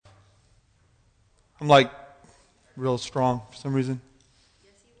I'm like real strong for some reason.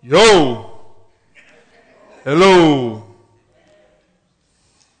 Yo! Hello!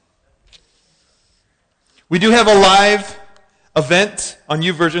 We do have a live event on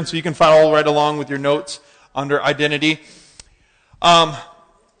YouVersion, so you can follow right along with your notes under identity.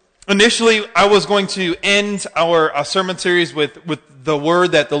 Initially, I was going to end our sermon series with the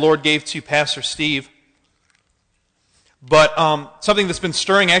word that the Lord gave to Pastor Steve. But something that's been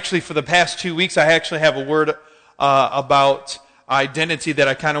stirring actually for the past 2 weeks, I actually have a word about identity that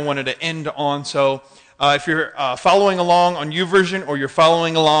I kind of wanted to end on. So if you're following along on YouVersion or you're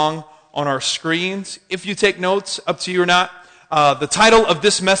following along on our screens, if you take notes, up to you or not, the title of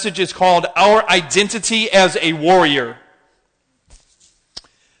this message is called Our Identity as a Warrior.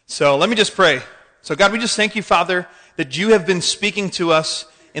 So let me just pray. So God, we just thank you, Father, that you have been speaking to us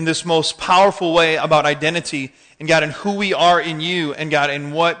in this most powerful way about identity, and God, and who we are in you, and God,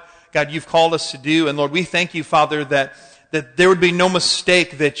 and what, God, you've called us to do. And Lord, we thank you, Father, that there would be no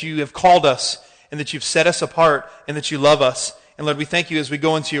mistake that you have called us, and that you've set us apart, and that you love us. And Lord, we thank you as we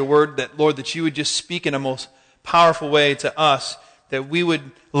go into your word, that Lord, that you would just speak in a most powerful way to us, that we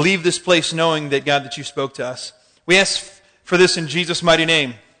would leave this place knowing that, God, that you spoke to us. We ask for this in Jesus' mighty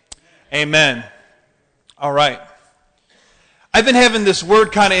name. Amen. All right. I've been having this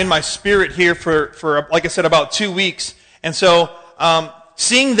word kind of in my spirit here for, like I said, about 2 weeks. And so,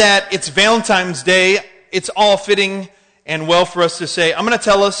 seeing that it's Valentine's Day, it's all fitting and well for us to say, I'm going to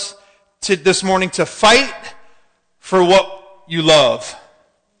tell us this morning to fight for what you love.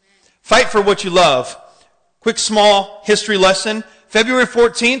 Fight for what you love. Quick, small history lesson. February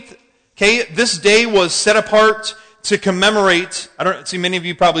 14th, okay, this day was set apart to commemorate, many of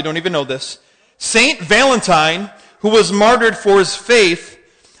you probably don't even know this, Saint Valentine, who was martyred for his faith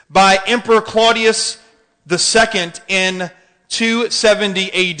by Emperor Claudius II in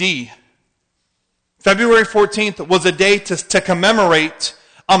 270 AD. February 14th was a day to commemorate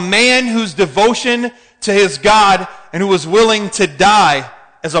a man whose devotion to his God and who was willing to die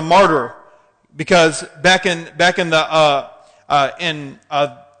as a martyr. Because back in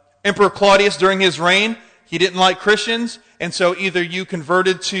Emperor Claudius, during his reign, he didn't like Christians, and so either you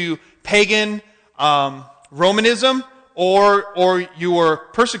converted to pagan Romanism, or you were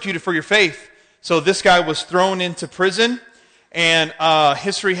persecuted for your faith. So this guy was thrown into prison, and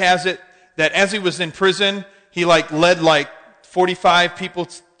history has it that as he was in prison, he led 45 people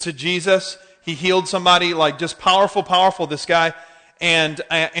to Jesus. He healed somebody, just powerful, this guy, and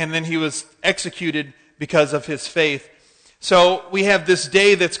then he was executed because of his faith. So we have this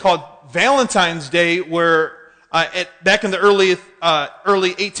day that's called Valentine's Day, where back in the early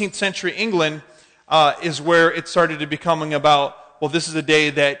 18th century England is where it started to becoming about, well, this is a day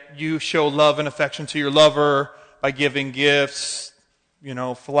that you show love and affection to your lover by giving gifts,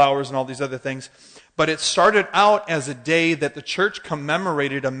 flowers and all these other things. But it started out as a day that the church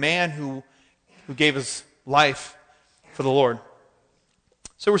commemorated a man who gave his life for the Lord.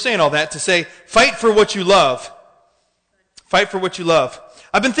 So we're saying all that to say, fight for what you love. Fight for what you love.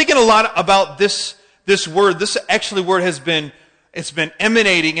 I've been thinking a lot about this word. This actually word it's been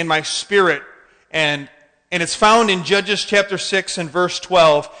emanating in my spirit, and it's found in Judges chapter 6 and verse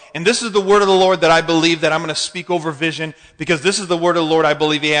 12. And this is the word of the Lord that I believe that I'm going to speak over Vision, because this is the word of the Lord I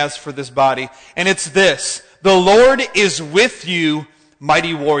believe He has for this body. And it's this: the Lord is with you,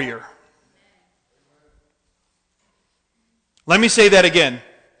 mighty warrior. Let me say that again.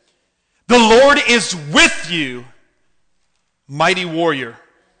 The Lord is with you, mighty warrior.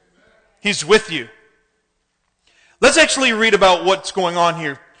 He's with you. Let's actually read about what's going on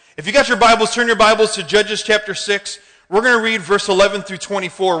here. If you got your Bibles, turn your Bibles to Judges chapter 6. We're going to read verse 11 through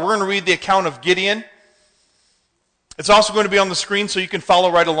 24. We're going to read the account of Gideon. It's also going to be on the screen so you can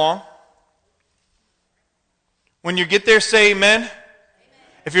follow right along. When you get there, say amen.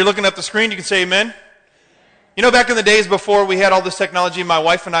 If you're looking at the screen, you can say amen. Back in the days before we had all this technology, my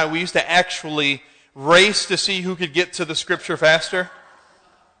wife and I, we used to actually race to see who could get to the scripture faster.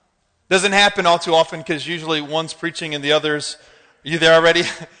 Doesn't happen all too often, because usually one's preaching and the other's, are you there already?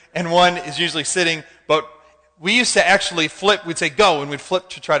 And one is usually sitting. But we used to actually flip. We'd say go, and we'd flip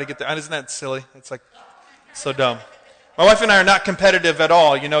to try to get there. And isn't that silly? It's so dumb. My wife and I are not competitive at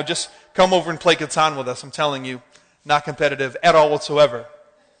all. Just come over and play Catan with us. I'm telling you, not competitive at all whatsoever.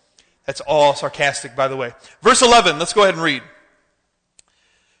 That's all sarcastic, by the way. Verse 11, let's go ahead and read.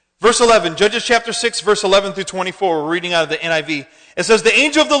 Verse 11, Judges chapter 6, verse 11 through 24. We're reading out of the NIV. It says, the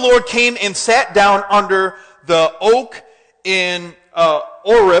angel of the Lord came and sat down under the oak in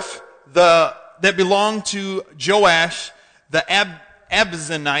Oriph, that belonged to Joash, the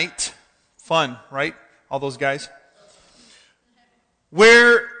Abzanite. Fun, right? All those guys.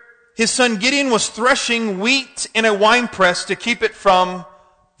 Where his son Gideon was threshing wheat in a winepress to keep it from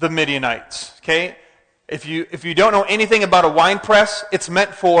the Midianites. Okay? If you don't know anything about a winepress, it's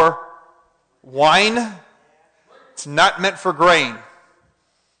meant for wine. It's not meant for grain.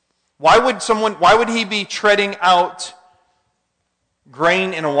 Why would he be treading out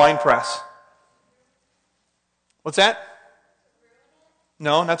grain in a winepress? What's that?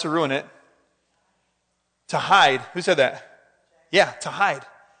 No, not to ruin it. To hide. Who said that? Yeah, to hide.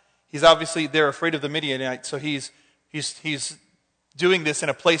 He's obviously, they're afraid of the Midianites, so he's doing this in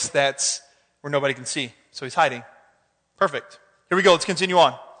a place that's where nobody can see. So he's hiding. Perfect. Here we go, let's continue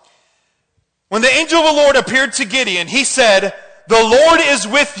on. When the angel of the Lord appeared to Gideon, he said, "The Lord is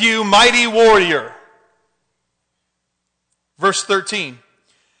with you, mighty warrior." Verse 13.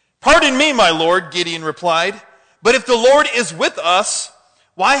 "Pardon me, my Lord," Gideon replied, "but if the Lord is with us,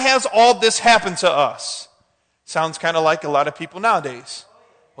 why has all this happened to us?" Sounds kind of like a lot of people nowadays.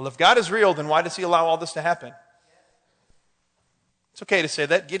 Well, if God is real, then why does he allow all this to happen? It's okay to say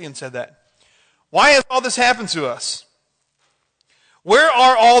that. Gideon said that. Why has all this happened to us? Where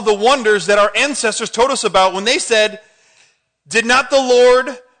are all the wonders that our ancestors told us about when they said, "Did not the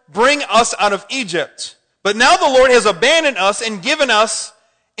Lord bring us out of Egypt? But now the Lord has abandoned us and given us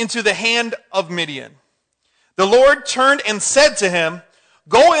into the hand of Midian." The Lord turned and said to him,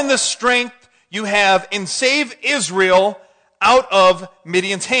 "Go in the strength you have and save Israel out of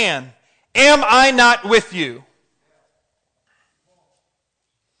Midian's hand. Am I not with you?"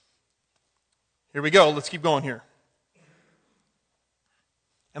 Here we go. Let's keep going here.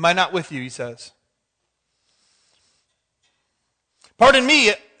 Am I not with you, he says. Pardon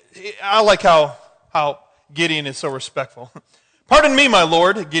me. I like how Gideon is so respectful. "Pardon me, my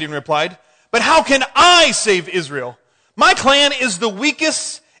Lord," Gideon replied, "but how can I save Israel? My clan is the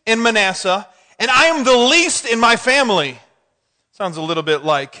weakest in Manasseh, and I am the least in my family." Sounds a little bit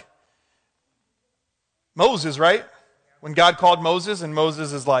like Moses, right? When God called Moses, and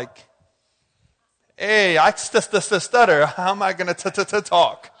Moses is like, "Hey, I stutter. How am I going to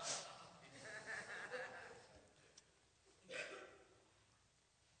talk?"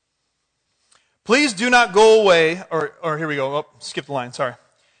 "Please do not go away," or here we go. Oh, skip the line, sorry.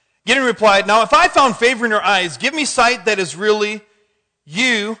 Gideon replied, "Now if I found favor in your eyes, give me sight that is really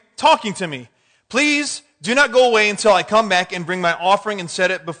you talking to me. Please do not go away until I come back and bring my offering and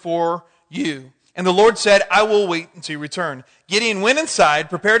set it before you." And the Lord said, "I will wait until you return." Gideon went inside,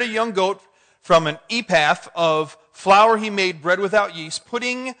 prepared a young goat from an ephah of flour he made bread without yeast,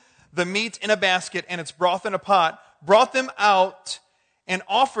 putting the meat in a basket and its broth in a pot, brought them out and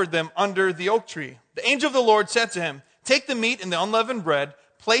offered them under the oak tree. The angel of the Lord said to him, "Take the meat and the unleavened bread,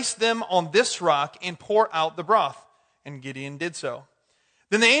 place them on this rock, and pour out the broth." And Gideon did so.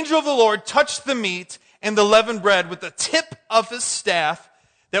 Then the angel of the Lord touched the meat and the leavened bread with the tip of his staff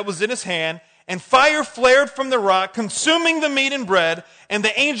that was in his hand, and fire flared from the rock, consuming the meat and bread, and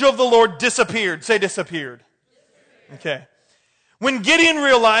the angel of the Lord disappeared. Say disappeared. Okay. When Gideon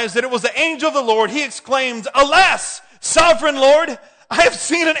realized that it was the angel of the Lord, he exclaimed, "Alas, sovereign Lord, I have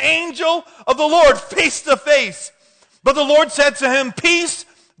seen an angel of the Lord face to face." But the Lord said to him, "Peace,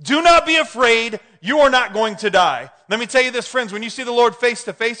 do not be afraid, you are not going to die." Let me tell you this, friends, when you see the Lord face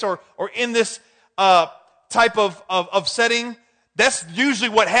to face or in this type of setting, that's usually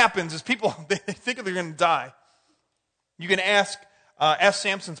what happens is people, they think they're going to die. You can ask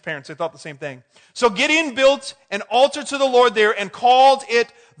Samson's parents, they thought the same thing. So Gideon built an altar to the Lord there and called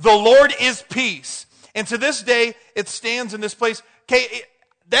it, "The Lord is Peace." And to this day, it stands in this place. Okay,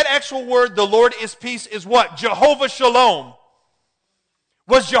 that actual word, "the Lord is Peace," is what? Jehovah Shalom.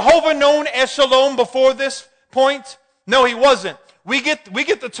 Was Jehovah known as Shalom before this point? No, he wasn't. We get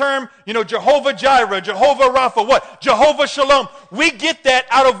the term, Jehovah Jireh, Jehovah Rapha, what? Jehovah Shalom. We get that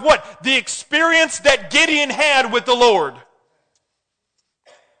out of what? The experience that Gideon had with the Lord.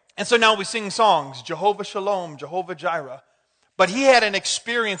 And so now we sing songs, Jehovah Shalom, Jehovah Jireh. But he had an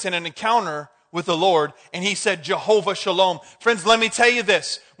experience and an encounter with the Lord, and he said, Jehovah Shalom. Friends, let me tell you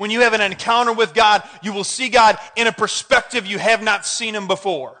this. When you have an encounter with God, you will see God in a perspective you have not seen him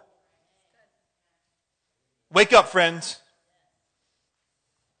before. Wake up, friends.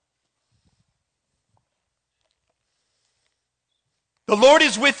 The Lord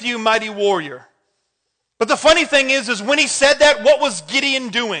is with you, mighty warrior. But the funny thing is when he said that, what was Gideon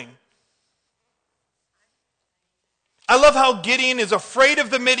doing? I love how Gideon is afraid of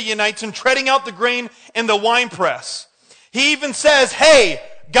the Midianites and treading out the grain in the winepress. He even says, "Hey,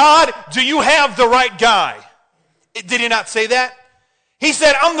 God, do you have the right guy?" Did he not say that? He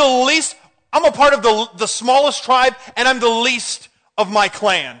said, "I'm the least, I'm a part of the smallest tribe, and I'm the least of my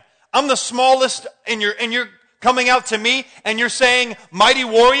clan. I'm the smallest in your coming out to me and you're saying, mighty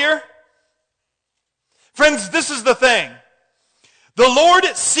warrior? Friends, this is the thing. The Lord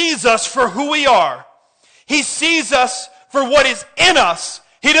sees us for who we are. He sees us for what is in us.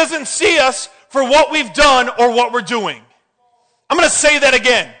 He doesn't see us for what we've done or what we're doing. I'm going to say that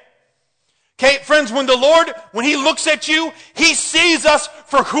again. Okay, friends, when the Lord, when He looks at you, He sees us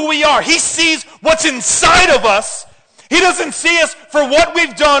for who we are. He sees what's inside of us. He doesn't see us for what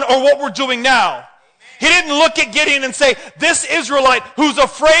we've done or what we're doing now. He didn't look at Gideon and say, this Israelite who's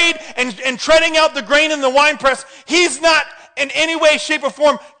afraid and treading out the grain in the winepress, he's not in any way, shape, or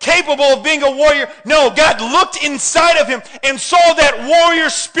form capable of being a warrior. No, God looked inside of him and saw that warrior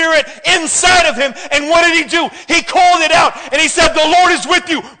spirit inside of him. And what did He do? He called it out and He said, the Lord is with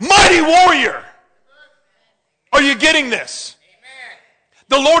you, mighty warrior. Are you getting this?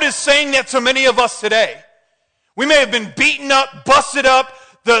 The Lord is saying that to many of us today. We may have been beaten up, busted up,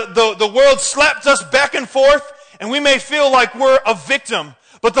 the world slapped us back and forth, and we may feel like we're a victim.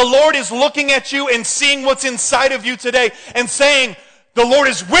 But the Lord is looking at you and seeing what's inside of you today and saying, the Lord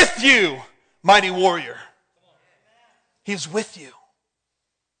is with you, mighty warrior. He's with you.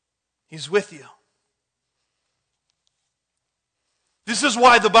 He's with you. This is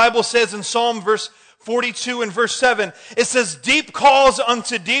why the Bible says in Psalm verse 42 and verse 7, it says, deep calls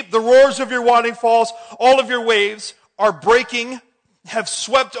unto deep, the roars of your waterfalls, all of your waves are breaking, have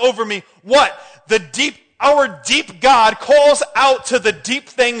swept over me. What? Our deep God calls out to the deep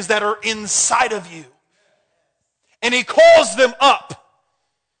things that are inside of you. And He calls them up.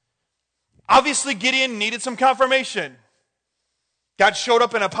 Obviously, Gideon needed some confirmation. God showed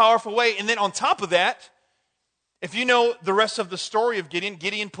up in a powerful way. And then on top of that, if you know the rest of the story of Gideon,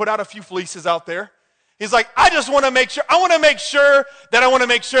 Gideon put out a few fleeces out there. He's like, I just want to make sure, I want to make sure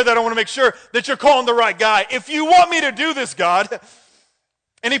that you're calling the right guy. If you want me to do this, God.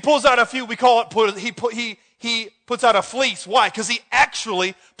 And he pulls out a few, he puts out a fleece. Why? Because he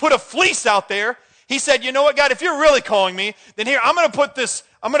actually put a fleece out there. He said, you know what, God, if you're really calling me, then here, I'm going to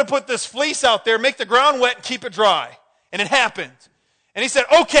put this fleece out there, make the ground wet and keep it dry. And it happened. And he said,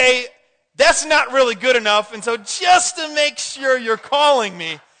 okay, that's not really good enough. And so just to make sure you're calling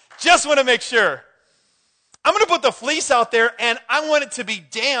me, just want to make sure, I'm going to put the fleece out there and I want it to be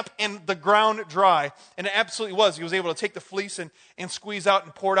damp and the ground dry. And it absolutely was. He was able to take the fleece and squeeze out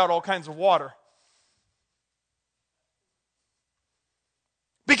and pour out all kinds of water.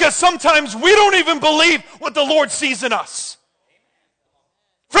 Because sometimes we don't even believe what the Lord sees in us.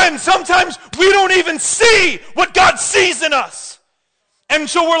 Friends, sometimes we don't even see what God sees in us. And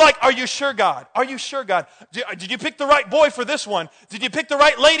so we're like, are you sure, God? Are you sure, God? Did you pick the right boy for this one? Did you pick the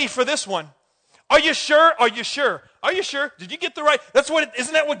right lady for this one? Are you sure? Are you sure? Are you sure? Did you get the right?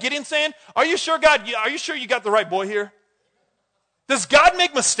 Isn't that what Gideon's saying? Are you sure, God? Are you sure you got the right boy here? Does God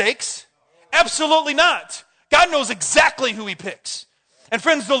make mistakes? Absolutely not. God knows exactly who He picks. And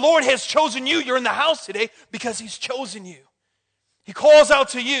friends, the Lord has chosen you. You're in the house today because He's chosen you. He calls out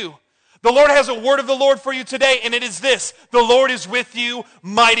to you. The Lord has a word of the Lord for you today, and it is this: the Lord is with you,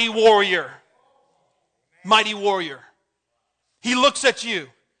 mighty warrior. Mighty warrior. He looks at you.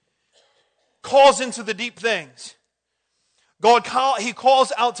 Calls into the deep things. He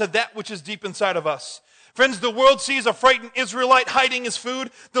calls out to that which is deep inside of us. Friends, the world sees a frightened Israelite hiding his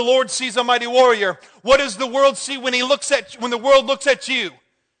food. The Lord sees a mighty warrior. What does the world see when the world looks at you?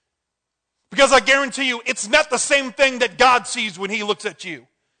 Because I guarantee you, it's not the same thing that God sees when He looks at you.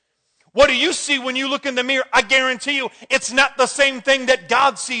 What do you see when you look in the mirror? I guarantee you, it's not the same thing that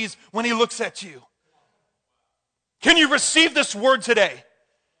God sees when He looks at you. Can you receive this word today?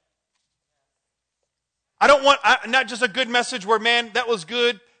 I don't want, not just a good message where, man, that was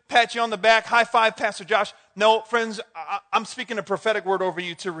good, pat you on the back, high five, Pastor Josh. No, friends, I'm speaking a prophetic word over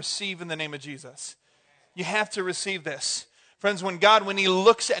you to receive in the name of Jesus. You have to receive this. Friends, when He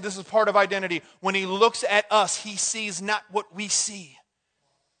looks at, this is part of identity, when He looks at us, He sees not what we see.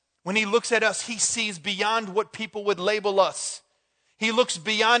 When He looks at us, He sees beyond what people would label us. He looks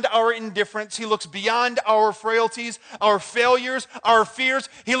beyond our indifference. He looks beyond our frailties, our failures, our fears.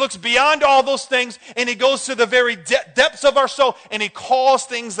 He looks beyond all those things, and He goes to the very depths of our soul, and He calls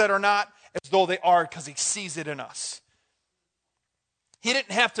things that are not as though they are, because He sees it in us. He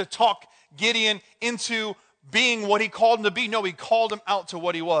didn't have to talk Gideon into being what He called him to be. No, He called him out to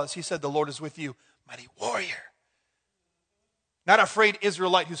what he was. He said, the Lord is with you, mighty warrior. Not afraid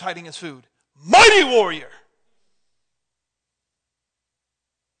Israelite who's hiding his food. Mighty warrior.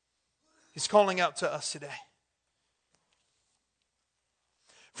 He's calling out to us today.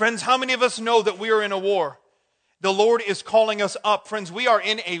 Friends, how many of us know that we are in a war? The Lord is calling us up. Friends, we are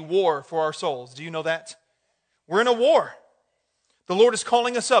in a war for our souls. Do you know that? We're in a war. The Lord is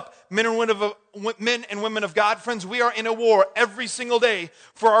calling us up, men and women of God. Friends, we are in a war every single day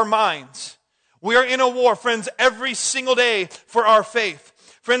for our minds. We are in a war, friends, every single day for our faith.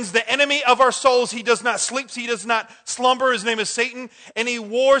 Friends, the enemy of our souls, he does not sleep, he does not slumber. His name is Satan, and he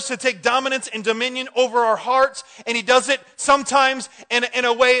wars to take dominance and dominion over our hearts, and he does it sometimes in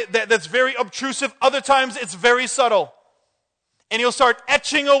a way that's very obtrusive. Other times, it's very subtle. And he'll start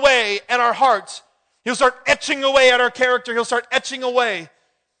etching away at our hearts. He'll start etching away at our character. He'll start etching away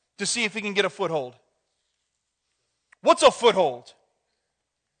to see if he can get a foothold. What's a foothold?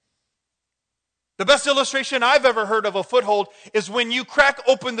 The best illustration I've ever heard of a foothold is when you crack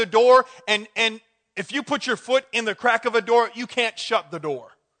open the door, and if you put your foot in the crack of a door, you can't shut the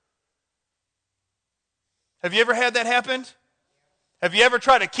door. Have you ever had that happen? Have you ever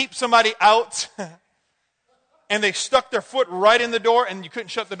tried to keep somebody out and they stuck their foot right in the door and you couldn't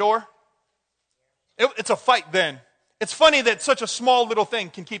shut the door? It's a fight then. It's funny that such a small little thing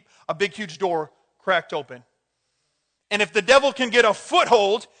can keep a big, huge door cracked open. And if the devil can get a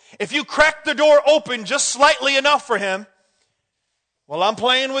foothold, if you crack the door open just slightly enough for him, well, I'm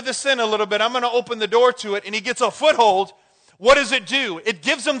playing with the sin a little bit. I'm going to open the door to it, and he gets a foothold. What does it do? It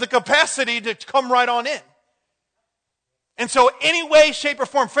gives him the capacity to come right on in. And so any way, shape, or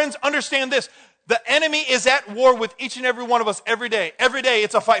form, friends, understand this. The enemy is at war with each and every one of us every day. Every day,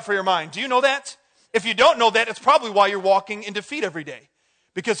 it's a fight for your mind. Do you know that? If you don't know that, it's probably why you're walking in defeat every day.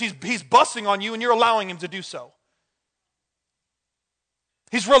 Because he's busting on you, and you're allowing him to do so.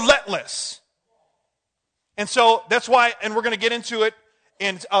 He's relentless. And so that's why, and we're going to get into it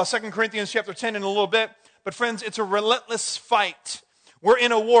in 2 Corinthians chapter 10 in a little bit. But friends, it's a relentless fight. We're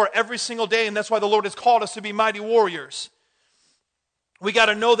in a war every single day, and that's why the Lord has called us to be mighty warriors. We got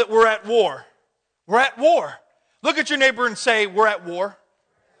to know that we're at war. We're at war. Look at your neighbor and say, we're at war.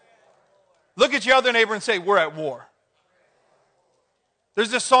 Look at your other neighbor and say, we're at war. There's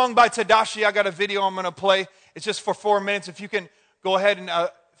this song by Tadashi. I got a video I'm going to play. It's just for 4 minutes. If you can go ahead and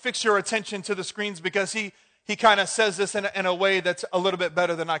fix your attention to the screens, because he kind of says this in a way that's a little bit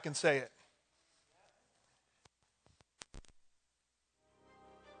better than I can say it.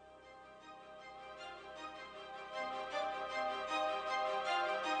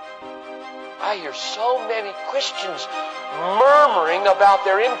 I hear so many Christians murmuring about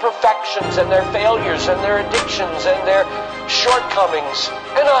their imperfections and their failures and their addictions and their shortcomings.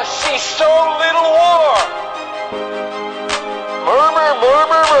 And I see so little war. Murmur,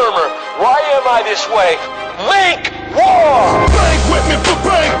 murmur, murmur. Why am I this way? Make war! Bang with me, but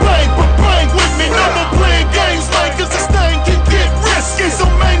bang with me. No more playing games, man, cause this thing can get risky. So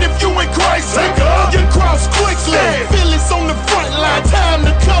man, if you in Christ, take up your cross quickly. Feel it's on the front line, time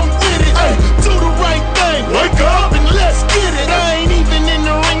to come with it. Ay, do the right thing, wake up and let's get it. I ain't even in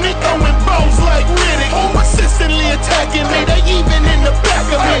the ring, they throwing balls like Riddick. Consistently attacking me, they even in the back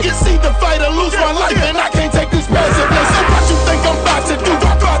of me. It's either fight or lose my life, and I can't take this passively. So what you think I'm about to do?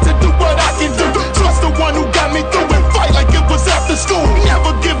 I'm about to do what I can do. Trust the one who got me through and fight like it was after school.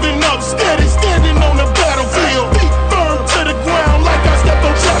 Never giving up, steady standing on the battlefield. Feet firm to the ground like I stepped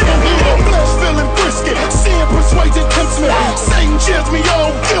on Chapel Hill. Flesh feeling frisky, sin persuasion tempts me. Satan cheers me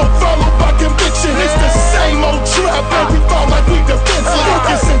on,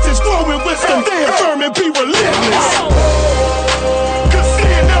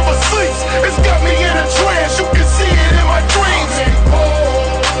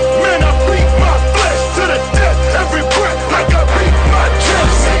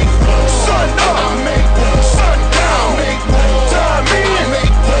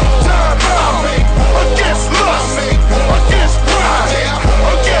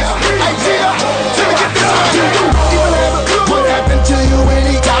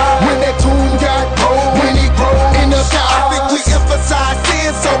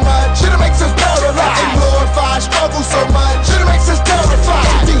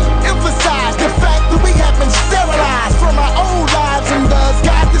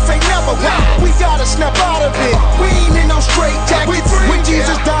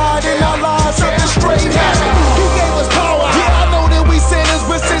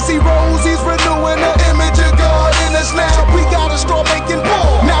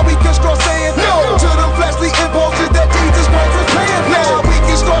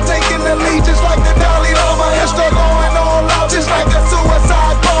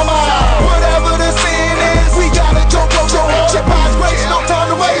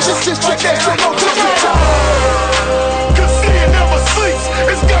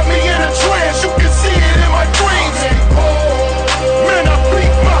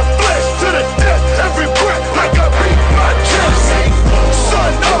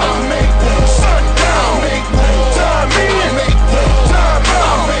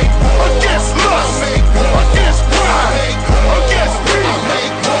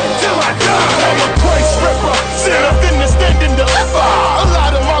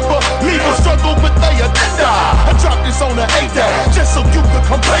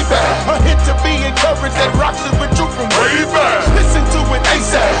 words that rocks it with you from way back. Listen to it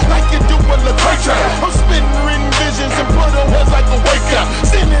ASAP, like you do a LeQuay. I'm spitting written visions and put on heads like a wake up.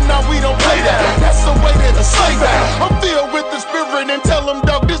 Standing out, we don't play that. That's the way that a slave act. I'm filled with the spirit and tell them,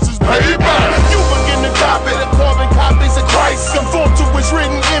 dog, this is payback. You begin to copy the carbon copies of Christ. Conform to his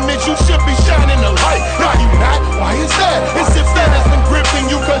written image, you should be shining the light. Now you not, why is that? It's if that has been gripping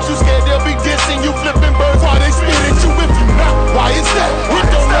you, cause you scared they'll be dissing you, flipping birds while they spit at you. If you not, why is that? It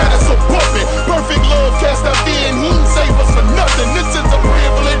don't matter, so bump it. Perfect love cast out there and he ain't save us for nothing. This is a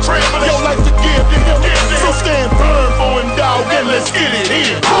privilege, your life to give to him. So stand firm for him, dog, and let's get it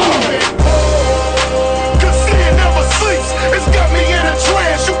in. Cause sin never sleeps, it's got me in a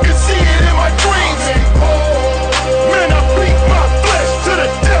trance. You can see it in my dreams. Man, I beat my flesh to the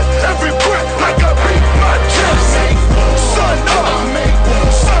death every breath like I beat my chest. Sun up,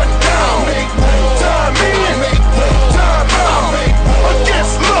 sun down, time in, time out.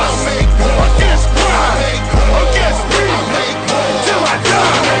 Against lust, against pride, against greed, till I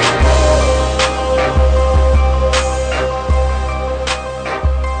die.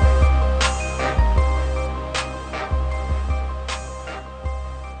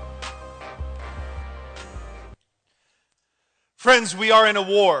 Friends, we are in a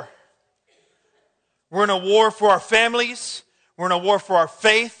war. We're in a war for our families. We're in a war for our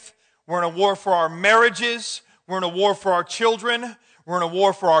faith. We're in a war for our marriages. We're in a war for our children. We're in a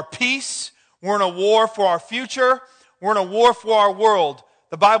war for our peace. We're in a war for our future. We're in a war for our world.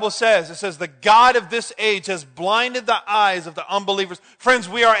 The Bible says, the God of this age has blinded the eyes of the unbelievers. Friends,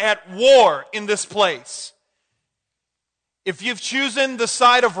 we are at war in this place. If you've chosen the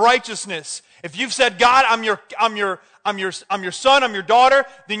side of righteousness, if you've said, God, I'm your son, I'm your daughter,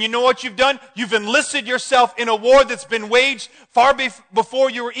 then you know what you've done? You've enlisted yourself in a war that's been waged far before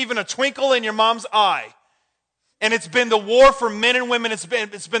you were even a twinkle in your mom's eye. And it's been the war for men and women. It's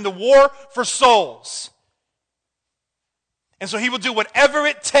been the war for souls. And so he will do whatever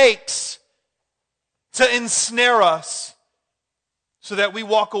it takes to ensnare us so that we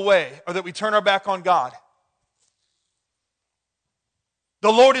walk away or that we turn our back on God.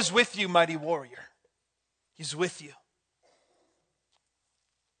 The Lord is with you, mighty warrior. He's with you.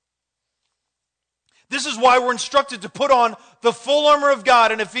 This is why we're instructed to put on the full armor of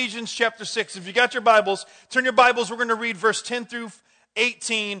God in Ephesians chapter 6. If you got your Bibles, turn your Bibles. We're going to read verse 10 through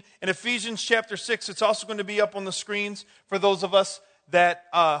 18 in Ephesians chapter 6. It's also going to be up on the screens for those of us that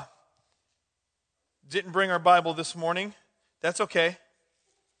didn't bring our Bible this morning. That's okay.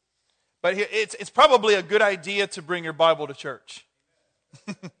 But it's probably a good idea to bring your Bible to church.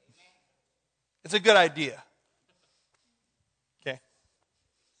 It's a good idea. Okay.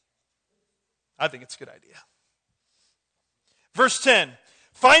 I think it's a good idea. Verse 10.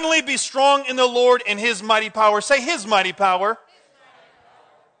 Finally be strong in the Lord and his mighty power. Say his mighty power.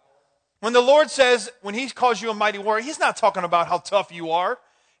 When the Lord says, when he calls you a mighty warrior, he's not talking about how tough you are.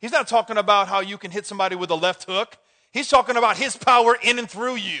 He's not talking about how you can hit somebody with a left hook. He's talking about his power in and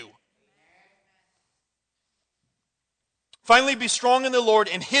through you. Finally be strong in the Lord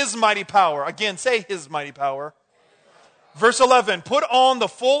and his mighty power. Again, say his mighty power. Verse 11, put on the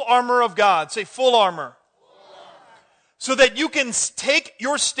full armor of God. Say full armor. So that you can take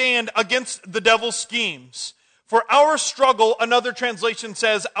your stand against the devil's schemes. For our struggle, another translation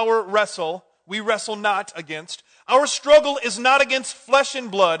says, our wrestle, we wrestle not against. Our struggle is not against flesh and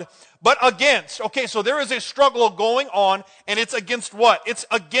blood, but against. Okay, so there is a struggle going on, and it's against what? It's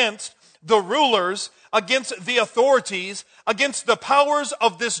against the rulers, against the authorities, against the powers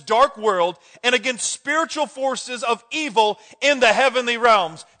of this dark world, and against spiritual forces of evil in the heavenly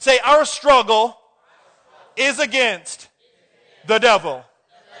realms. Say, our struggle is against the devil.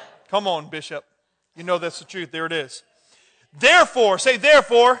 Come on, Bishop. You know that's the truth. There it is. Therefore, say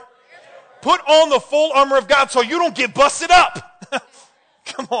therefore, put on the full armor of God so you don't get busted up.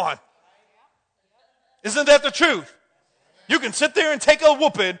 Come on. Isn't that the truth? You can sit there and take a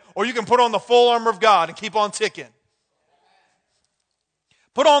whooping, or you can put on the full armor of God and keep on ticking.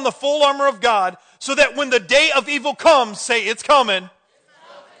 Put on the full armor of God so that when the day of evil comes, say it's coming,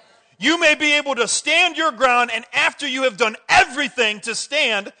 you may be able to stand your ground, and after you have done everything to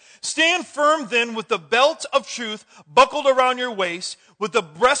stand firm then with the belt of truth buckled around your waist, with the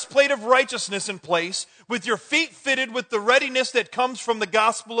breastplate of righteousness in place, with your feet fitted with the readiness that comes from the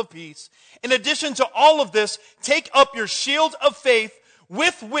gospel of peace. In addition to all of this, take up your shield of faith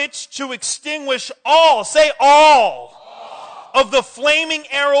with which to extinguish all, say all, of the flaming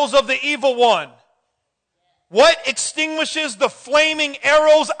arrows of the evil one. What extinguishes the flaming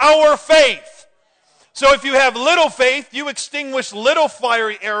arrows? Our faith. So if you have little faith, you extinguish little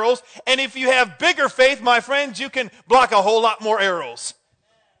fiery arrows. And if you have bigger faith, my friends, you can block a whole lot more arrows.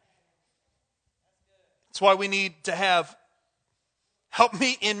 That's why we need to have, help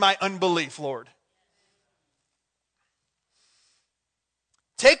me in my unbelief, Lord.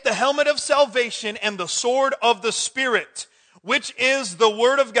 Take the helmet of salvation and the sword of the Spirit, which is the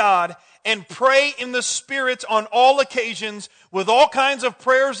Word of God, and pray in the Spirit on all occasions with all kinds of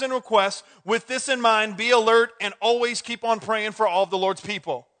prayers and requests. With this in mind, be alert and always keep on praying for all of the Lord's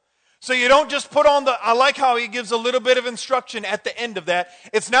people. So you don't just put on I like how he gives a little bit of instruction at the end of that.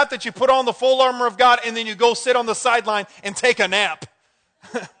 It's not that you put on the full armor of God and then you go sit on the sideline and take a nap.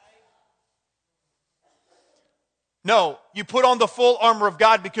 No, you put on the full armor of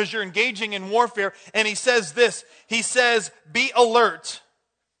God because you're engaging in warfare. And he says this, he says, be alert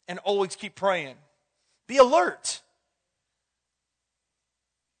and always keep praying. Be alert.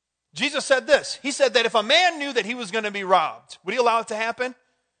 Jesus said this, he said that if a man knew that he was going to be robbed, would he allow it to happen?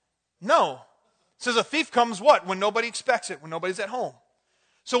 No. It says a thief comes what? When nobody expects it, when nobody's at home.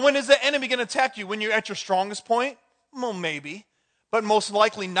 So when is the enemy going to attack you? When you're at your strongest point? Well, maybe, but most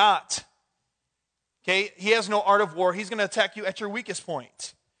likely not. Okay, he has no art of war. He's going to attack you at your weakest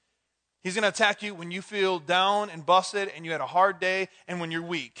point. He's going to attack you when you feel down and busted and you had a hard day and when you're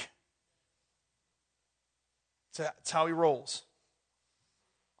weak. That's how he rolls.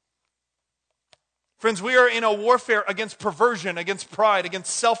 Friends, we are in a warfare against perversion, against pride,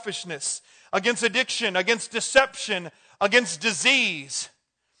 against selfishness, against addiction, against deception, against disease.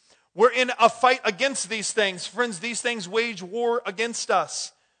 We're in a fight against these things. Friends, these things wage war against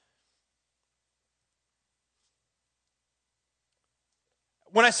us.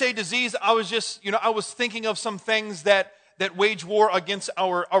 When I say disease, I was thinking of some things that wage war against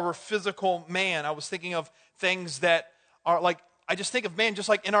our physical man. I was thinking of things that are like, I just think of, man, just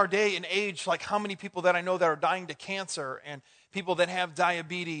like in our day and age, like how many people that I know that are dying to cancer and people that have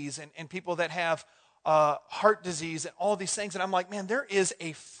diabetes and people that have heart disease and all these things. And I'm like, man, there is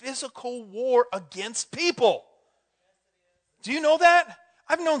a physical war against people. Do you know that?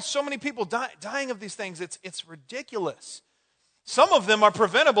 I've known so many people dying of these things. It's ridiculous. Some of them are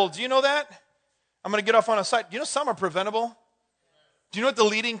preventable. Do you know that? I'm going to get off on a side. Do you know some are preventable? Do you know what the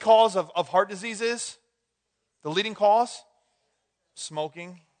leading cause of heart disease is? The leading cause?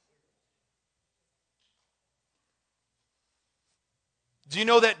 Smoking. Do you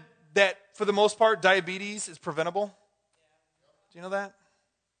know that for the most part, diabetes is preventable? Do you know that?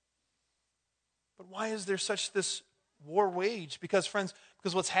 But why is there such this war waged? Because, friends,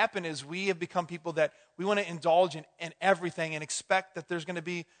 because what's happened is we have become people that we want to indulge in everything and expect that there's going to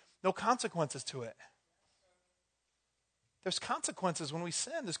be no consequences to it. There's consequences when we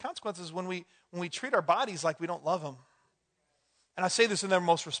sin. There's consequences when we treat our bodies like we don't love them. And I say this in their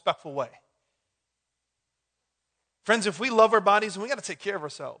most respectful way. Friends, if we love our bodies, we got to take care of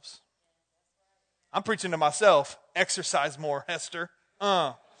ourselves. I'm preaching to myself. Exercise more, Hester.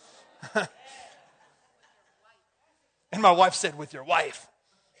 And my wife said, with your wife.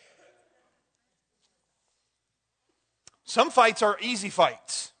 Some fights are easy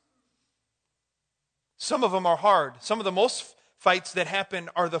fights. Some of them are hard. Some of the most fights that happen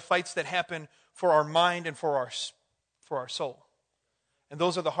are the fights that happen for our mind and for our soul. And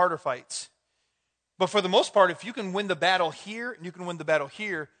those are the harder fights. But for the most part, if you can win the battle here and you can win the battle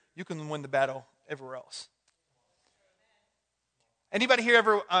here, you can win the battle everywhere else. Anybody here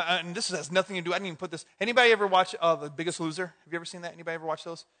ever, and this has nothing to do, I didn't even put this, anybody ever watch The Biggest Loser? Have you ever seen that? Anybody ever watch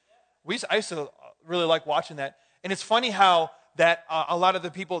those? I used to really like watching that. And it's funny how that a lot of the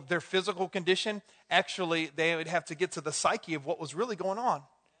people, their physical condition, actually they would have to get to the psyche of what was really going on.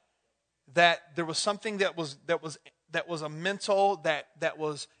 That there was something that was a mental, that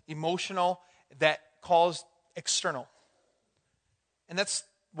was emotional, that caused external. And that's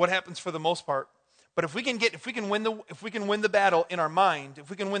what happens for the most part. But if we can win the battle in our mind, if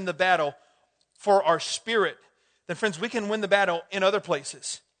we can win the battle for our spirit, then friends, we can win the battle in other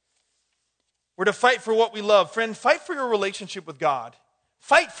places. We're to fight for what we love. Friend, fight for your relationship with God.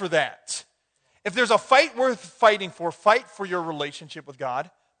 Fight for that. If there's a fight worth fighting for, fight for your relationship with God,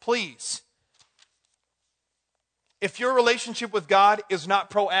 please. If your relationship with God is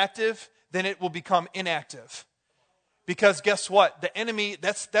not proactive, then it will become inactive. Because guess what? The enemy,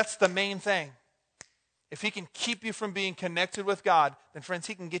 that's the main thing. If he can keep you from being connected with God, then friends,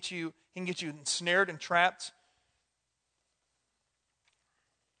 he can get you ensnared and trapped.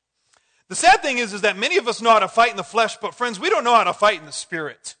 The sad thing is that many of us know how to fight in the flesh, but friends, we don't know how to fight in the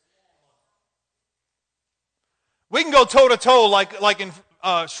spirit. We can go toe-to-toe like in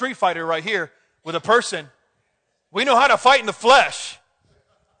Street Fighter right here with a person. We know how to fight in the flesh.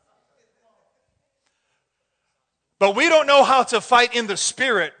 But we don't know how to fight in the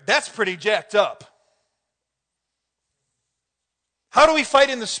spirit. That's pretty jacked up. How do we fight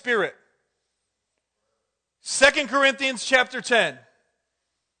in the spirit? 2 Corinthians chapter 10.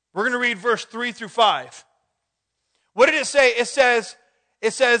 We're going to read verse 3 through 5. What did it say? It says,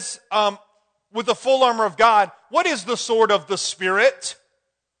 with the full armor of God. What is the sword of the Spirit?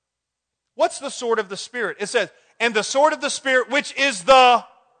 What's the sword of the Spirit? It says, and the sword of the Spirit, which is the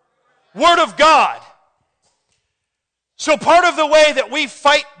Word of God. So part of the way that we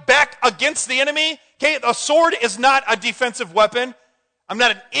fight back against the enemy, okay, a sword is not a defensive weapon. I'm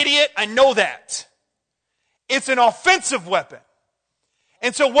not an idiot. I know that. It's an offensive weapon.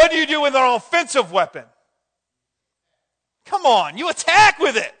 And so what do you do with an offensive weapon? Come on, you attack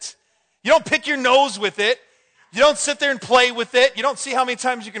with it. You don't pick your nose with it. You don't sit there and play with it. You don't see how many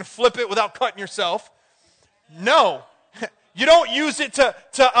times you can flip it without cutting yourself. No. You don't use it to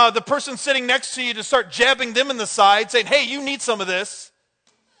the person sitting next to you to start jabbing them in the side, saying, hey, you need some of this.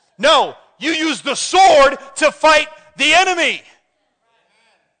 No, you use the sword to fight the enemy.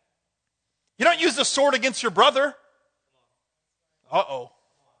 You don't use the sword against your brother. Uh-oh.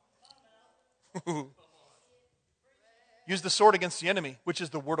 Use the sword against the enemy, which is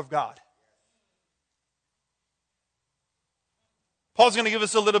the Word of God. Paul's going to give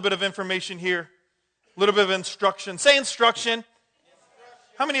us a little bit of information here, a little bit of instruction. Say instruction.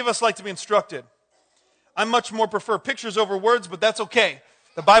 How many of us like to be instructed? I much more prefer pictures over words, but that's okay.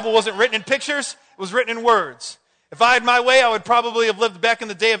 The Bible wasn't written in pictures, it was written in words. If I had my way, I would probably have lived back in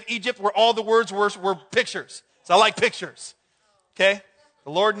the day of Egypt where all the words were pictures. So I like pictures. Okay?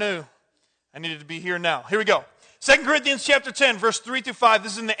 The Lord knew I needed to be here now. Here we go. 2 Corinthians chapter 10, verse 3 through 5.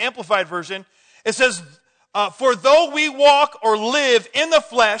 This is in the Amplified Version. It says, for though we walk or live in the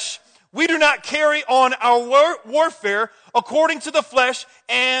flesh, we do not carry on our warfare according to the flesh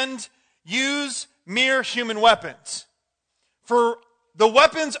and use mere human weapons. For the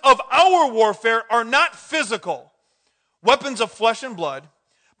weapons of our warfare are not physical, weapons of flesh and blood,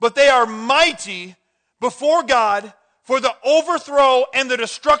 but they are mighty before God for the overthrow and the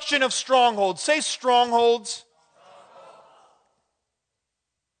destruction of strongholds. Say strongholds.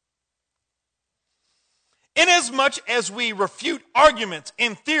 Inasmuch as we refute arguments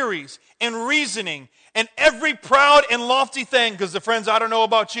and theories and reasoning and every proud and lofty thing, because friends, I don't know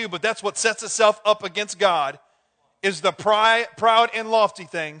about you, but that's what sets itself up against God, is the proud and lofty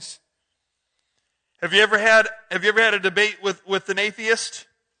things. Have you ever had a debate with an atheist?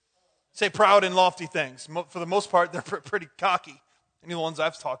 Say proud and lofty things. For the most part, they're pretty cocky. Any of the ones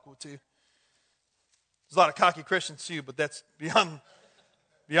I've talked to. There's a lot of cocky Christians too, but that's beyond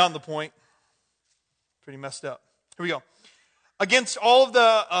the point. Pretty messed up. Here we go. Against all of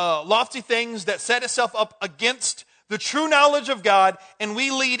the lofty things that set itself up against the true knowledge of God, and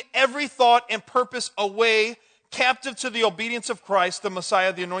we lead every thought and purpose away captive to the obedience of Christ, the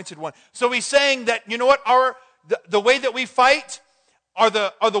Messiah, the Anointed One. So he's saying that, you know what, the way that we fight are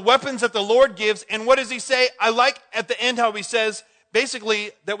the weapons that the Lord gives. And what does he say? I like at the end how he says, basically,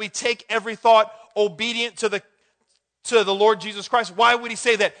 that we take every thought obedient to the Lord Jesus Christ. Why would he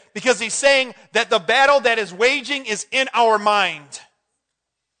say that? Because he's saying that the battle that is waging is in our mind.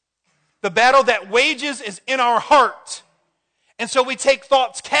 The battle that wages is in our heart. And so we take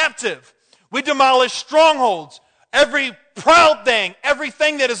thoughts captive. We demolish strongholds. Every proud thing,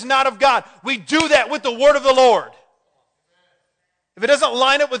 everything that is not of God. We do that with the word of the Lord. If it doesn't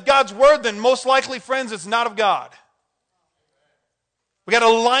line up with God's word, then most likely, friends, it's not of God. We got to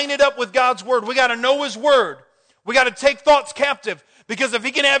line it up with God's word. We got to know his word. We got to take thoughts captive, because if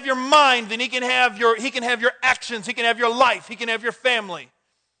he can have your mind, then he can have your actions, he can have your life, he can have your family.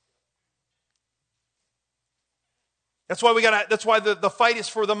 That's why the fight is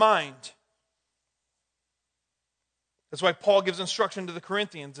for the mind. That's why Paul gives instruction to the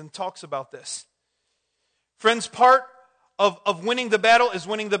Corinthians and talks about this. Friends, part of winning the battle is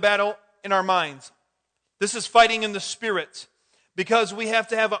winning the battle in our minds. This is fighting in the spirit, because we have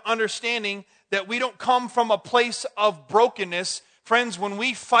to have an understanding that we don't come from a place of brokenness. Friends, when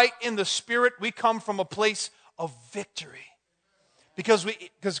we fight in the Spirit, we come from a place of victory.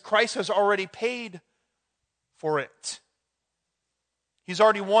 Because Christ has already paid for it. He's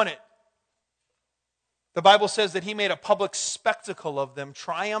already won it. The Bible says that he made a public spectacle of them,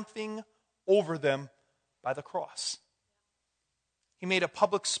 triumphing over them by the cross. He made a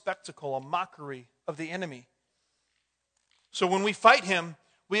public spectacle, a mockery of the enemy. So when we fight him,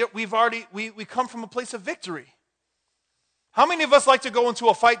 we come from a place of victory. How many of us like to go into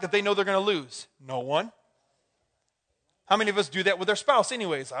a fight that they know they're going to lose? No one. How many of us do that with their spouse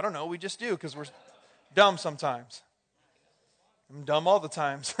anyways? I don't know, we just do, because we're dumb sometimes. I'm dumb all the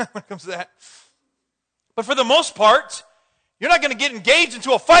times when it comes to that. But for the most part, you're not going to get engaged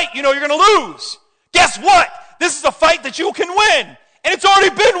into a fight you know you're going to lose. Guess what? This is a fight that you can win. And it's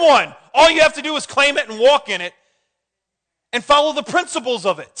already been won All you have to do is claim it and walk in it and follow the principles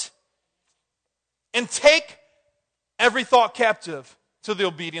of it. And take every thought captive to the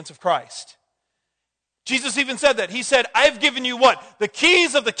obedience of Christ. Jesus even said that. He said, I've given you what? The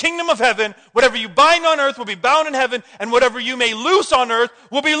keys of the kingdom of heaven. Whatever you bind on earth will be bound in heaven, and whatever you may loose on earth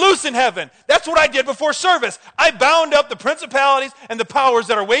will be loose in heaven. That's what I did before service. I bound up the principalities and the powers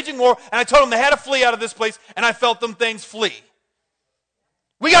that are waging war, and I told them they had to flee out of this place, and I felt them things flee.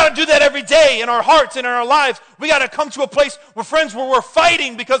 We got to do that every day in our hearts and in our lives. We got to come to a place where, friends, where we're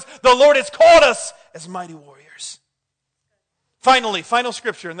fighting because the Lord has called us as mighty warriors. Finally, final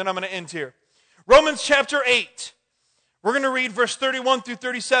scripture, and then I'm going to end here. Romans chapter 8. We're going to read verse 31 through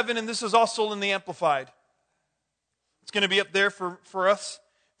 37, and this is also in the Amplified. It's going to be up there for us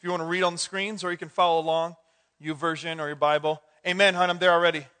if you want to read on the screens, or you can follow along, YouVersion or your Bible. Amen, hon, I'm there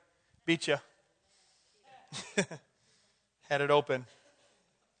already. Beat you. Had it open.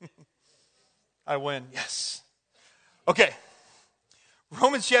 I win, yes. Okay.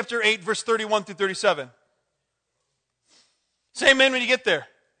 Romans chapter 8, verse 31 through 37. Say amen when you get there.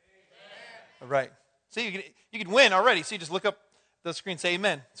 All right. See, you can win already. See, just look up the screen, say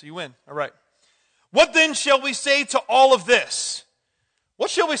amen. So you win. All right. What then shall we say to all of this? What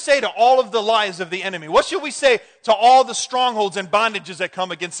shall we say to all of the lies of the enemy? What shall we say to all the strongholds and bondages that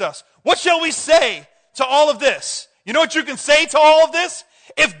come against us? What shall we say to all of this? You know what you can say to all of this?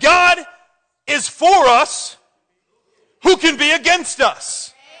 If God is for us, who can be against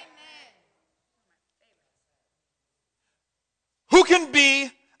us? Who can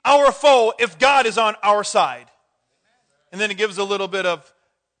be our foe if God is on our side? And then it gives a little bit of,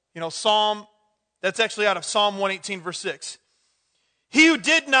 Psalm, that's actually out of Psalm 118, verse 6. He who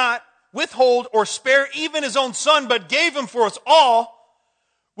did not withhold or spare even his own son, but gave him for us all,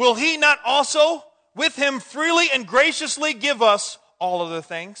 will he not also with him freely and graciously give us all other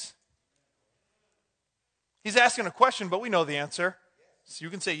things? He's asking a question, but we know the answer. So you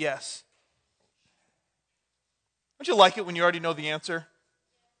can say yes. Don't you like it when you already know the answer?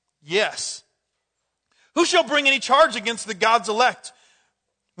 Yes. Who shall bring any charge against the God's elect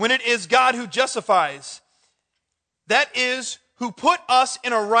when it is God who justifies? That is, who put us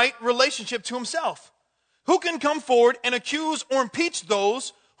in a right relationship to himself. Who can come forward and accuse or impeach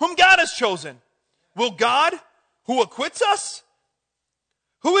those whom God has chosen? Will God, who acquits us?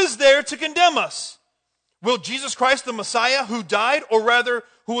 Who is there to condemn us? Will Jesus Christ the Messiah, who died, or rather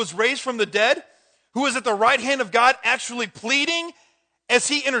who was raised from the dead, who is at the right hand of God, actually pleading as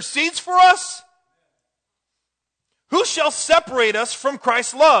he intercedes for us? Who shall separate us from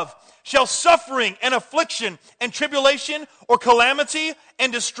Christ's love? Shall suffering and affliction and tribulation or calamity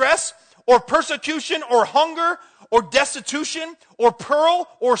and distress or persecution or hunger or destitution or peril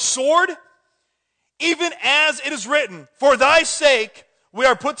or sword? Even as it is written, for thy sake we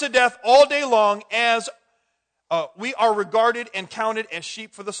are put to death all day long, as we are regarded and counted as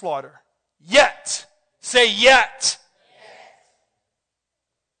sheep for the slaughter. Yet, say yet.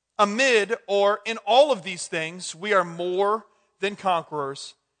 Amid or in all of these things, we are more than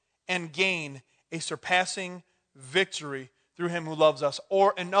conquerors and gain a surpassing victory through him who loves us.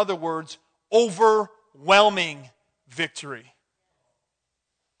 Or in other words, overwhelming victory.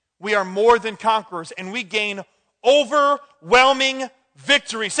 We are more than conquerors and we gain overwhelming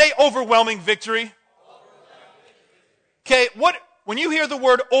victory. Say overwhelming victory. Okay, when you hear the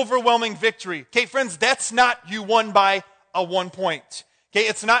word overwhelming victory, okay, friends, that's not you won by a 1 point. Okay,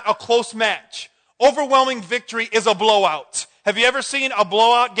 it's not a close match. Overwhelming victory is a blowout. Have you ever seen a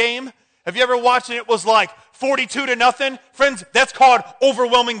blowout game? Have you ever watched it? It was like 42-0. Friends, that's called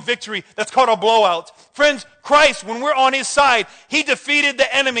overwhelming victory. That's called a blowout. Friends, Christ, when we're on his side, he defeated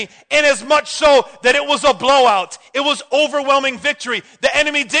the enemy, and as much so that it was a blowout. It was overwhelming victory. The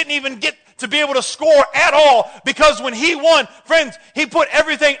enemy didn't even get to be able to score at all, because when he won, friends, he put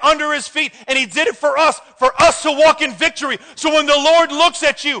everything under his feet, and he did it for us to walk in victory. So when the Lord looks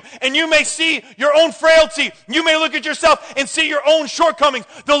at you, and you may see your own frailty, you may look at yourself and see your own shortcomings,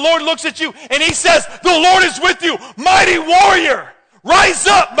 the Lord looks at you, and he says, the Lord is with you, mighty warrior. Rise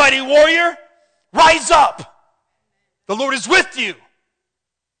up, mighty warrior. Rise up. The Lord is with you.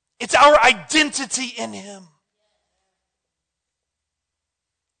 It's our identity in him.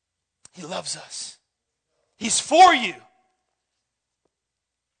 He loves us. He's for you.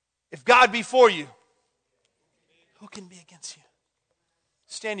 If God be for you, who can be against you?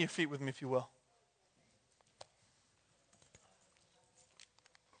 Stand to your feet with me, if you will.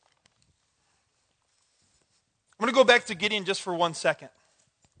 I'm going to go back to Gideon just for 1 second.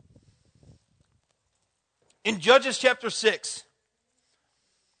 In Judges chapter 6,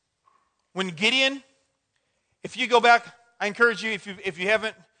 when Gideon, if you go back, I encourage you, if you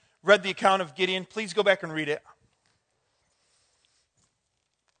haven't read the account of Gideon, please go back and read it.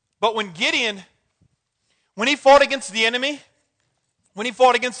 But when Gideon, when he fought against the enemy, when he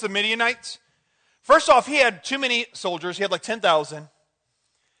fought against the Midianites, first off, he had too many soldiers. He had like 10,000.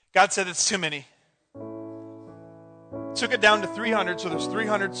 God said it's too many. Took it down to 300, so there's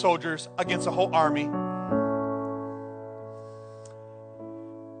 300 soldiers against a whole army.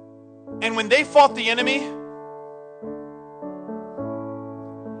 And when they fought the enemy,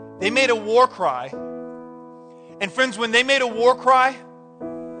 they made a war cry. And friends, when they made a war cry,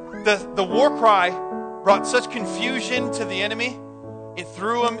 the war cry brought such confusion to the enemy, it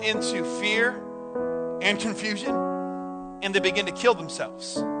threw them into fear and confusion, and they began to kill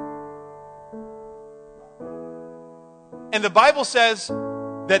themselves. And the Bible says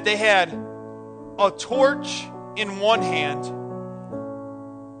that they had a torch in one hand.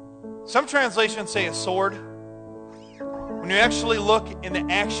 Some translations say a sword. When you actually look in the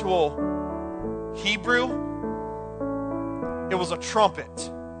actual Hebrew, it was a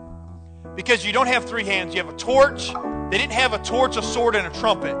trumpet. Because you don't have three hands, you have a torch. They didn't have a torch, a sword, and a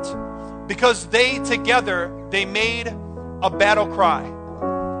trumpet. Because they together, they made a battle cry.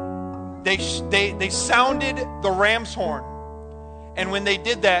 They sounded the ram's horn. And when they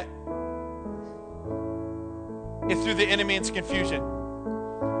did that, it threw the enemy into confusion.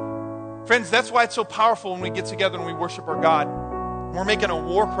 Friends, that's why it's so powerful when we get together and we worship our God. We're making a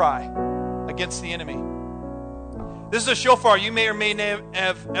war cry against the enemy. This is a shofar. You may or may not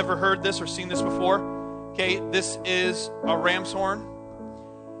have ever heard this or seen this before. Okay, this is a ram's horn.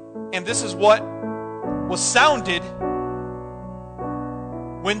 And this is what was sounded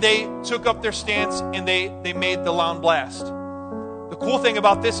when they took up their stance and they made the loud blast. The cool thing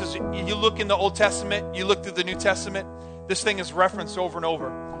about this is you look in the Old Testament, you look through the New Testament, this thing is referenced over and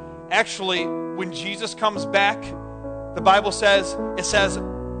over. Actually, when Jesus comes back, the Bible says, it says,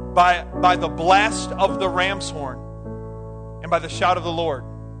 by the blast of the ram's horn and by the shout of the Lord,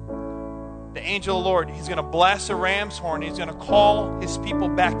 the angel of the Lord, he's going to blast the ram's horn. He's going to call his people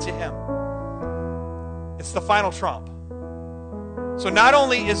back to him. It's the final trump. So not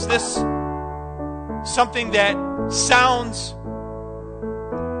only is this something that sounds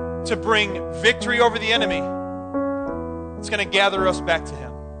to bring victory over the enemy, it's going to gather us back to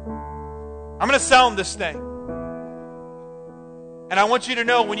him. I'm going to sound this thing. And I want you to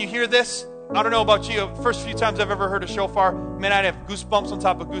know when you hear this, I don't know about you, the first few times I've ever heard a shofar, man, I'd have goosebumps on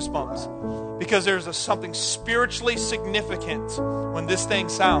top of goosebumps. Because there's something spiritually significant when this thing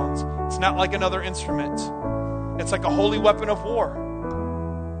sounds. It's not like another instrument. It's like a holy weapon of war.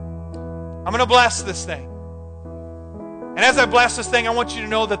 I'm going to blast this thing. And as I blast this thing, I want you to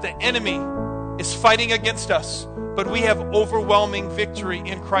know that the enemy is fighting against us. But we have overwhelming victory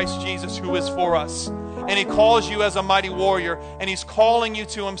in Christ Jesus who is for us. And he calls you as a mighty warrior. And he's calling you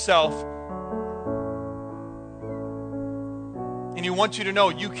to himself. And he wants you to know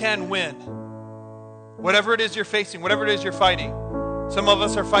you can win. Whatever it is you're facing, whatever it is you're fighting. Some of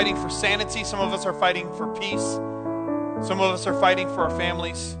us are fighting for sanity. Some of us are fighting for peace. Some of us are fighting for our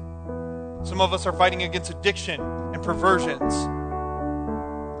families. Some of us are fighting against addiction and perversions.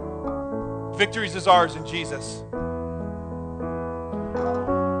 Victories is ours in Jesus.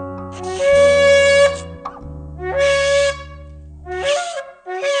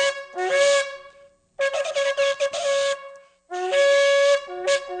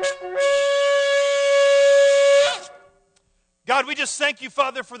 God, we just thank you,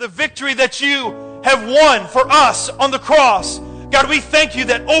 Father, for the victory that you have won for us on the cross. God, we thank you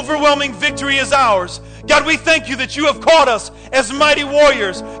that overwhelming victory is ours. God, we thank you that you have called us as mighty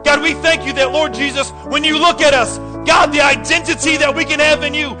warriors. God, we thank you that, Lord Jesus, when you look at us, God, the identity that we can have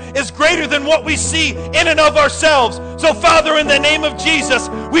in you is greater than what we see in and of ourselves. So, Father, in the name of Jesus,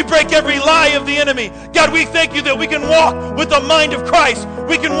 we break every lie of the enemy. God, we thank you that we can walk with the mind of Christ.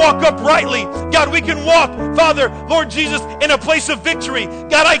 We can walk uprightly. God, we can walk, Father, Lord Jesus, in a place of victory.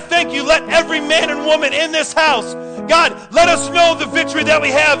 God, I thank you. Let every man and woman in this house, God, let us know the victory that we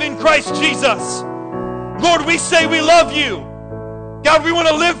have in Christ Jesus. Lord, we say we love you. God, we want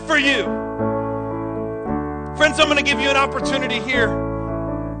to live for you. Friends, I'm going to give you an opportunity here.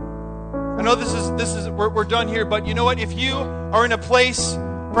 I know we're done here, but you know what? If you are in a place,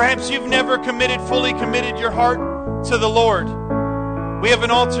 perhaps you've never fully committed your heart to the Lord, we have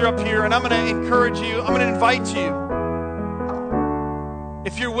an altar up here, and I'm going to encourage you. I'm going to invite you.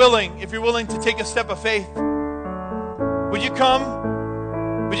 If you're willing to take a step of faith, would you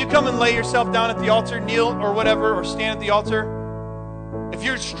come? Would you come and lay yourself down at the altar, kneel or whatever, or stand at the altar? If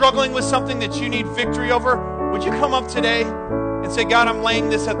you're struggling with something that you need victory over, would you come up today and say, God, I'm laying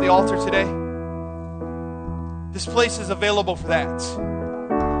this at the altar today? This place is available for that.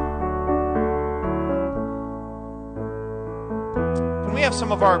 we have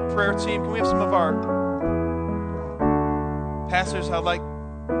some of our prayer team? Can we have some of our pastors? I'd like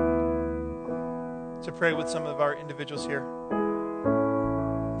to pray with some of our individuals here.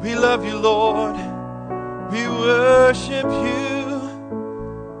 We love you, Lord. We worship you,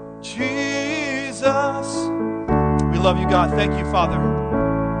 Jesus. We love you, God. Thank you, Father.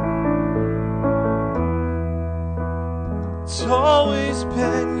 It's always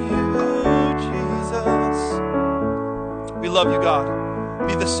been you, Jesus. We love you, God.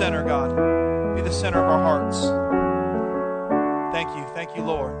 Be the center, God. Be the center of our hearts. Thank you. Thank you,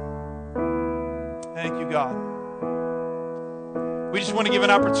 Lord. Thank you, God. We just want to give an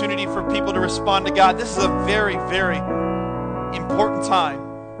opportunity for people to respond to God. This is a very, very important time.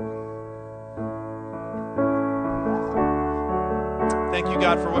 Thank you,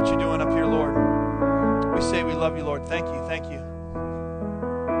 God, for what you're doing up here, Lord. We say we love you, Lord. Thank you. Thank you.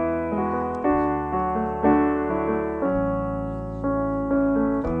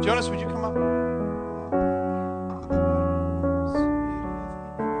 Jonas, would you come up?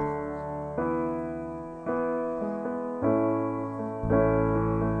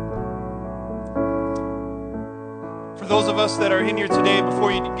 For those of us that are in here today,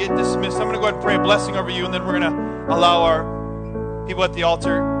 before you get dismissed, I'm going to go ahead and pray a blessing over you, and then we're going to allow our people at the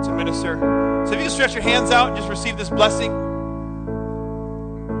altar to minister. So if you can stretch your hands out and just receive this blessing.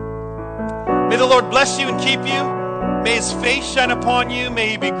 May the Lord bless you and keep you. May his face shine upon you. May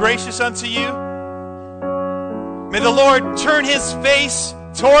he be gracious unto you. May the Lord turn his face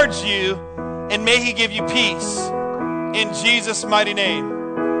towards you, and may he give you peace. In Jesus' mighty name,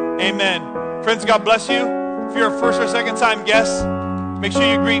 amen. Friends, God bless you. If you're a first or second time guest, make sure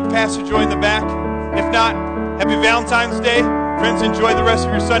you greet Pastor Joy in the back. If not, happy Valentine's Day. Friends, enjoy the rest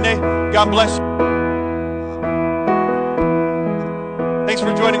of your Sunday. God bless you. Thanks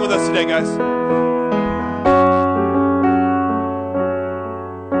for joining with us today, guys.